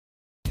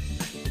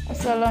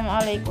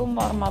Assalamualaikum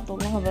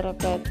warahmatullahi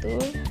wabarakatuh.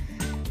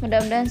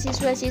 Mudah-mudahan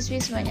siswa-siswi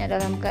semuanya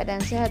dalam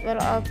keadaan sehat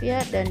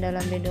walafiat dan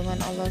dalam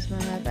lindungan Allah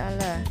SWT.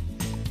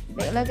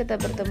 Baiklah, kita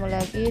bertemu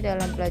lagi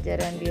dalam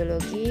pelajaran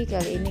biologi.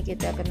 Kali ini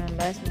kita akan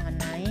membahas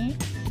mengenai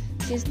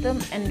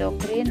sistem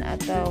endokrin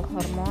atau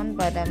hormon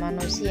pada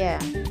manusia.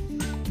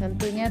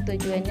 Tentunya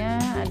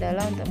tujuannya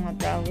adalah untuk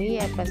mengetahui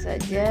apa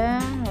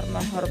saja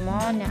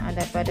hormon-hormon yang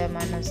ada pada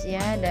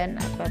manusia dan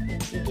apa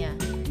fungsinya.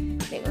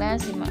 Baiklah,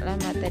 simaklah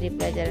materi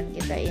pelajaran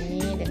kita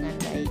ini dengan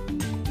baik.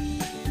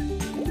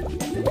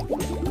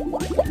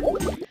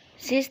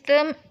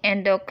 Sistem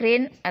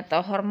endokrin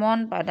atau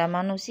hormon pada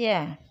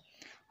manusia.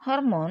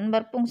 Hormon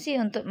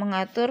berfungsi untuk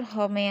mengatur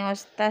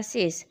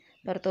homeostasis,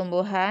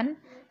 pertumbuhan,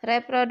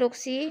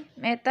 reproduksi,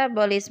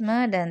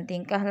 metabolisme, dan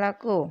tingkah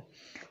laku.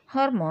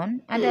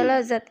 Hormon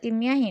adalah zat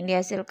kimia yang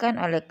dihasilkan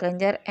oleh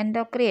kelenjar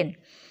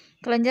endokrin.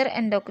 Kelenjar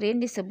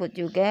endokrin disebut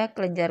juga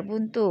kelenjar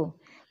buntu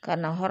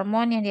karena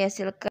hormon yang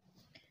dihasilkan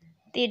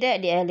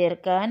tidak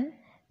dialirkan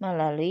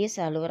melalui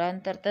saluran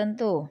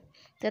tertentu,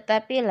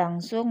 tetapi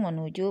langsung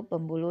menuju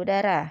pembuluh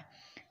darah.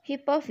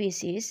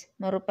 Hipofisis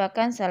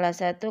merupakan salah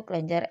satu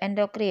kelenjar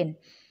endokrin.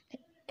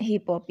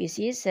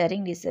 Hipofisis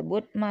sering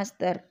disebut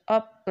master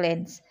of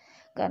glands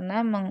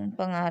karena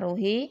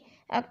mempengaruhi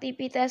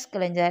aktivitas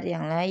kelenjar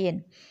yang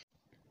lain.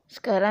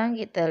 Sekarang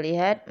kita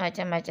lihat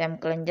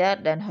macam-macam kelenjar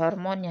dan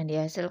hormon yang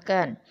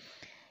dihasilkan.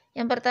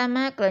 Yang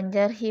pertama,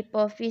 kelenjar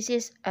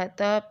hipofisis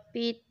atau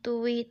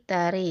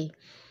pituitari.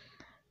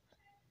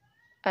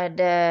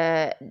 Ada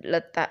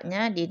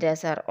letaknya di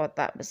dasar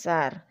otak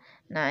besar.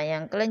 Nah,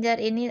 yang kelenjar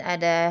ini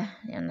ada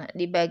yang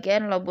di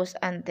bagian lobus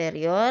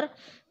anterior,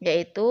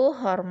 yaitu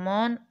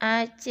hormon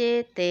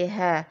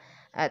ACTH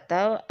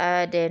atau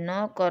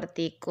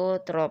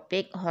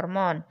adenokortikotropik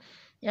hormon,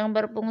 yang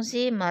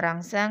berfungsi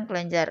merangsang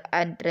kelenjar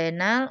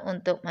adrenal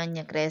untuk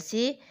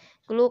menyekresi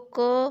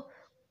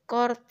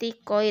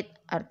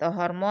glukokortikoid atau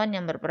hormon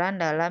yang berperan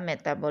dalam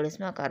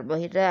metabolisme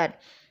karbohidrat.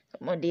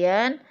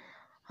 Kemudian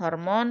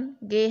hormon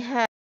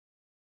GH,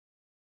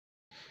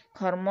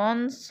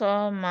 hormon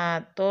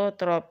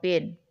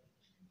somatotropin,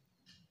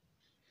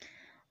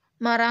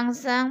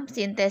 merangsang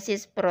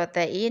sintesis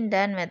protein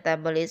dan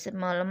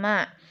metabolisme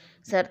lemak,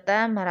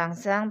 serta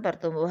merangsang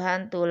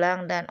pertumbuhan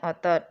tulang dan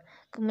otot.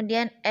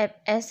 Kemudian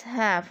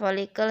FSH,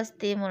 follicle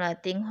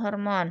stimulating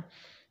hormone,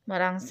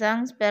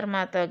 merangsang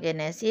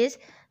spermatogenesis,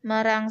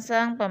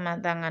 merangsang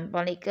pematangan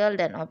folikel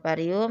dan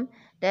ovarium,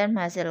 dan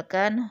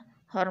menghasilkan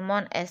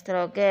hormon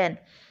estrogen.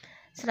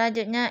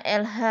 Selanjutnya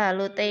LH,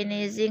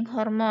 luteinizing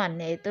hormone,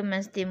 yaitu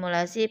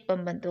menstimulasi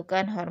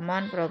pembentukan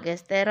hormon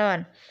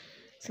progesteron.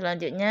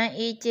 Selanjutnya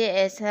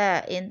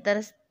ICSH,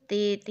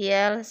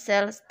 interstitial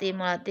cell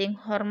stimulating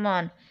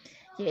hormone,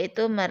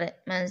 yaitu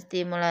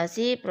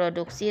menstimulasi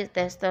produksi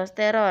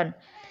testosteron.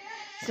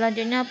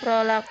 Selanjutnya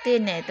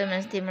prolaktin, yaitu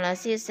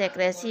menstimulasi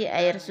sekresi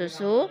air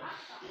susu.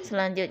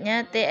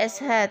 Selanjutnya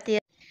TSH,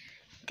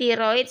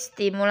 thyroid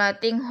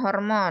stimulating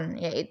hormone,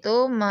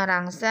 yaitu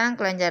merangsang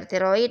kelenjar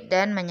tiroid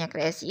dan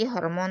menyekresi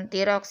hormon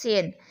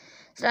tiroksin.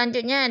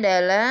 Selanjutnya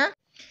adalah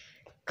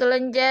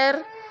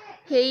kelenjar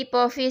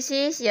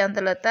hipofisis yang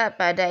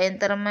terletak pada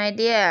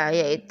intermedia,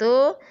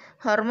 yaitu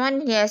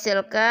hormon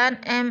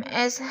dihasilkan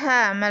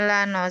MSH,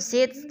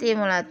 melanocyte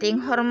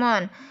stimulating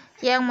hormone,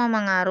 yang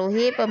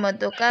memengaruhi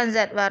pembentukan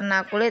zat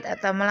warna kulit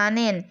atau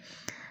melanin.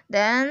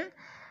 Dan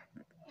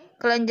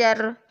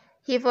kelenjar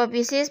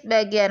hipofisis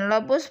bagian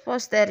lobus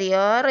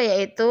posterior,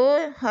 yaitu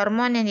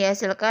hormon yang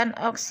dihasilkan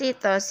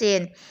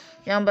oksitosin,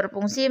 yang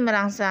berfungsi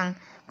merangsang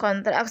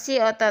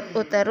kontraksi otot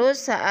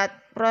uterus saat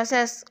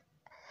proses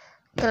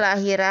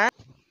kelahiran.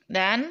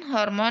 Dan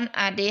hormon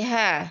ADH,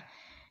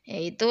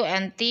 yaitu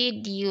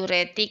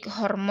antidiuretik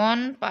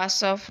hormon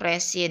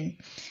vasopressin,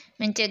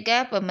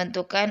 mencegah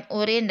pembentukan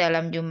urin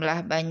dalam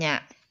jumlah banyak.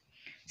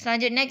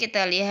 Selanjutnya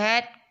kita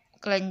lihat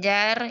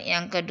kelenjar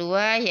yang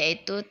kedua,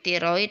 yaitu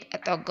tiroid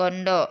atau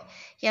gondok,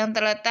 yang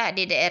terletak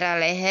di daerah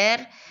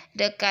leher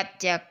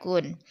dekat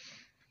jakun.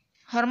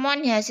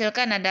 Hormon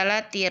dihasilkan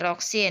adalah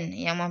tiroksin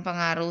yang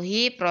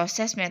mempengaruhi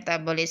proses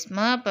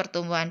metabolisme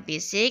pertumbuhan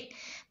fisik,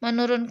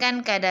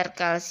 menurunkan kadar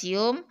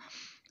kalsium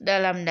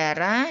dalam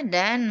darah,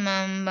 dan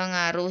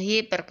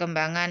mempengaruhi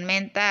perkembangan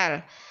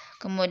mental.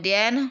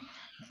 Kemudian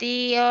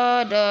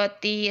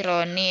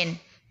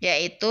tiodotironin,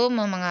 yaitu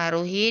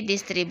memengaruhi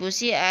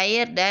distribusi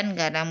air dan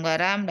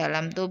garam-garam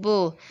dalam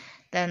tubuh.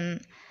 Dan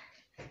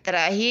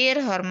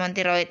terakhir, hormon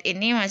tiroid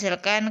ini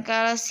menghasilkan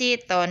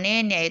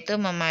kalsitonin, yaitu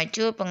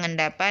memacu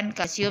pengendapan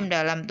kalsium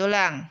dalam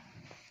tulang.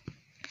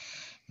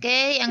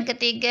 Oke, yang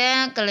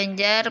ketiga,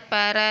 kelenjar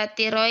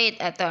paratiroid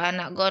atau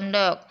anak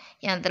gondok,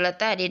 yang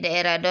terletak di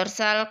daerah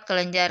dorsal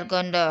kelenjar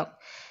gondok.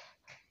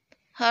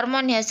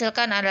 Hormon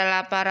dihasilkan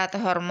adalah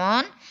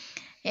parathormon,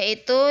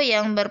 yaitu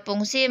yang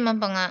berfungsi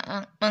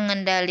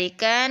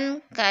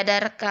mengendalikan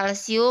kadar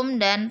kalsium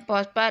dan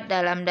fosfat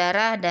dalam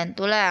darah dan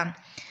tulang.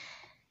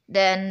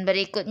 Dan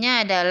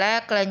berikutnya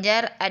adalah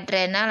kelenjar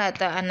adrenal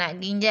atau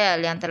anak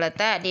ginjal, yang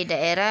terletak di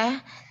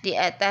daerah di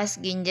atas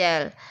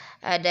ginjal.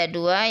 Ada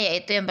dua,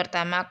 yaitu yang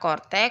pertama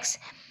korteks,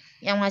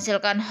 yang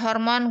menghasilkan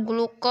hormon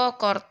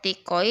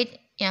glukokortikoid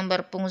yang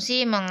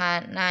berfungsi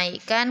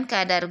menaikkan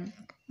kadar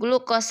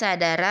glukosa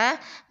darah,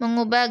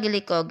 mengubah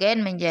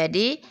glikogen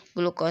menjadi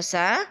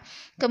glukosa.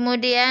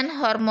 Kemudian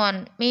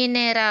hormon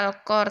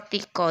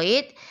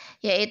mineralkortikoid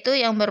yaitu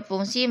yang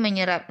berfungsi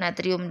menyerap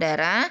natrium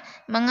darah,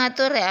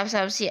 mengatur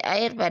reabsorpsi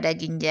air pada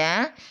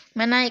ginjal,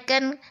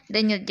 menaikkan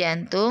denyut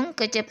jantung,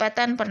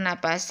 kecepatan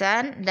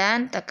pernapasan,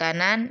 dan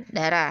tekanan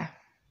darah.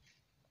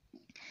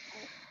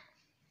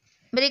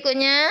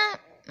 Berikutnya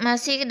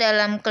masih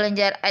dalam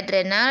kelenjar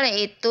adrenal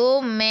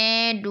yaitu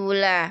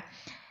medula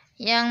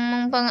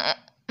yang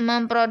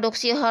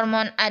memproduksi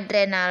hormon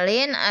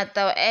adrenalin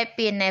atau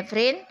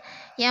epinefrin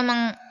yang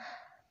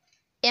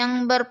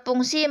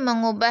berfungsi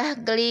mengubah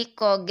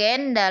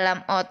glikogen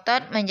dalam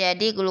otot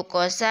menjadi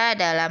glukosa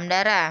dalam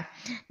darah,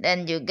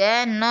 dan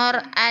juga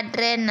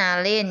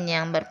noradrenalin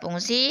yang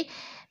berfungsi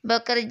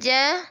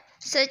bekerja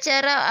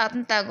secara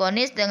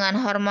antagonis dengan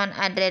hormon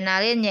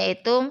adrenalin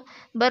yaitu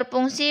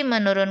berfungsi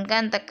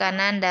menurunkan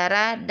tekanan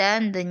darah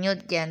dan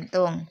denyut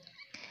jantung.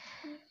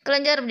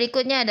 Kelenjar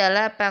berikutnya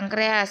adalah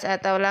pankreas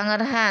atau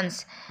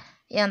Langerhans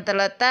yang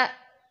terletak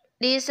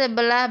di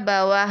sebelah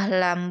bawah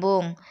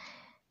lambung.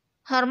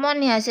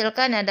 Hormon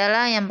dihasilkan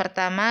adalah yang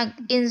pertama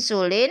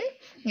insulin,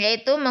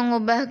 yaitu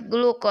mengubah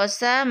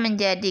glukosa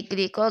menjadi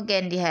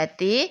glikogen di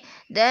hati,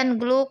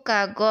 dan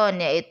glukagon,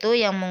 yaitu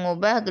yang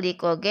mengubah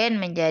glikogen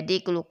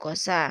menjadi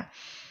glukosa.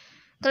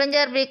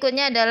 Kelenjar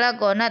berikutnya adalah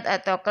gonad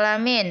atau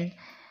kelamin.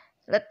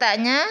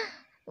 Letaknya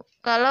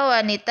kalau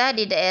wanita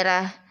di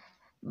daerah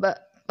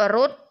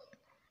perut,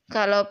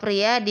 kalau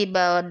pria di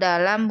bawah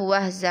dalam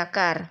buah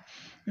zakar.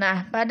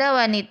 Nah, pada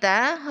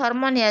wanita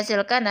hormon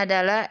dihasilkan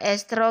adalah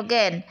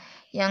estrogen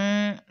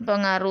yang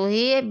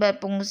pengaruhi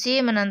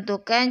berfungsi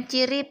menentukan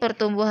ciri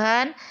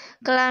pertumbuhan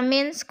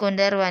kelamin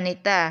sekunder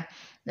wanita,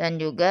 dan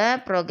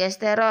juga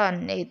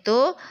progesteron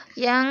yaitu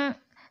yang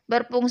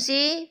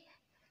berfungsi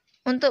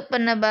untuk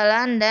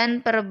penebalan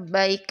dan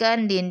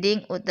perbaikan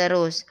dinding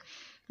uterus.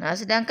 Nah,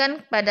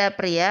 sedangkan pada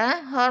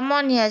pria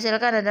hormon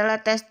dihasilkan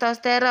adalah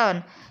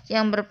testosteron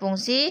yang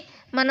berfungsi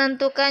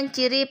menentukan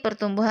ciri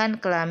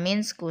pertumbuhan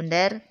kelamin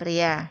sekunder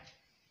pria.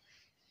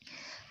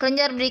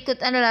 Kelenjar berikut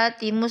adalah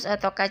timus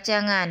atau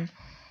kacangan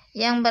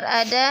yang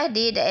berada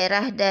di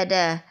daerah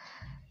dada.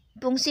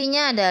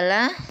 Fungsinya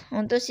adalah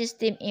untuk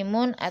sistem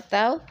imun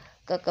atau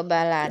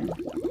kekebalan.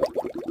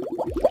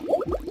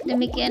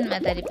 Demikian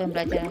materi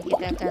pembelajaran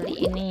kita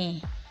kali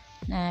ini.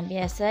 Nah,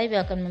 biasa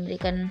Ibu akan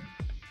memberikan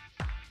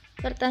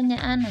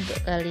pertanyaan untuk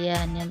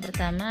kalian. Yang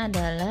pertama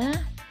adalah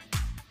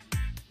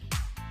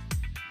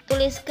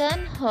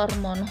tuliskan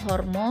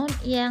hormon-hormon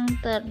yang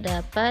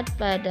terdapat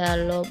pada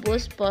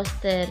lobus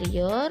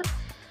posterior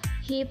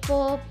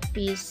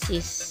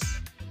hipofisis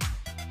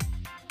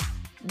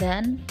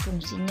dan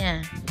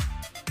fungsinya.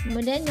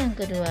 Kemudian yang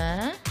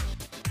kedua,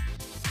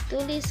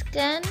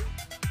 tuliskan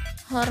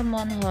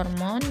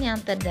hormon-hormon yang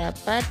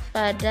terdapat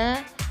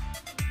pada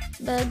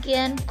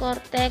bagian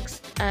korteks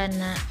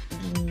anak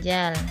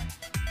ginjal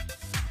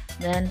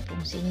dan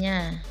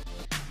fungsinya.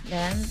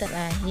 Dan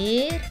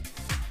terakhir,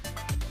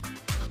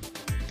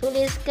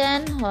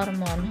 tuliskan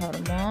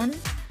hormon-hormon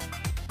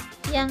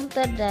yang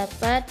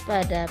terdapat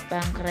pada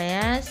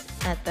pankreas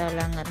atau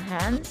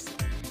Langerhans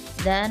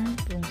dan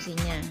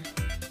fungsinya.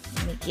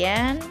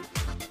 Demikian,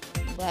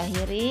 Bu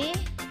akhiri.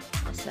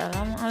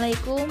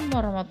 Assalamualaikum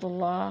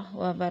warahmatullahi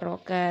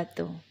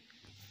wabarakatuh.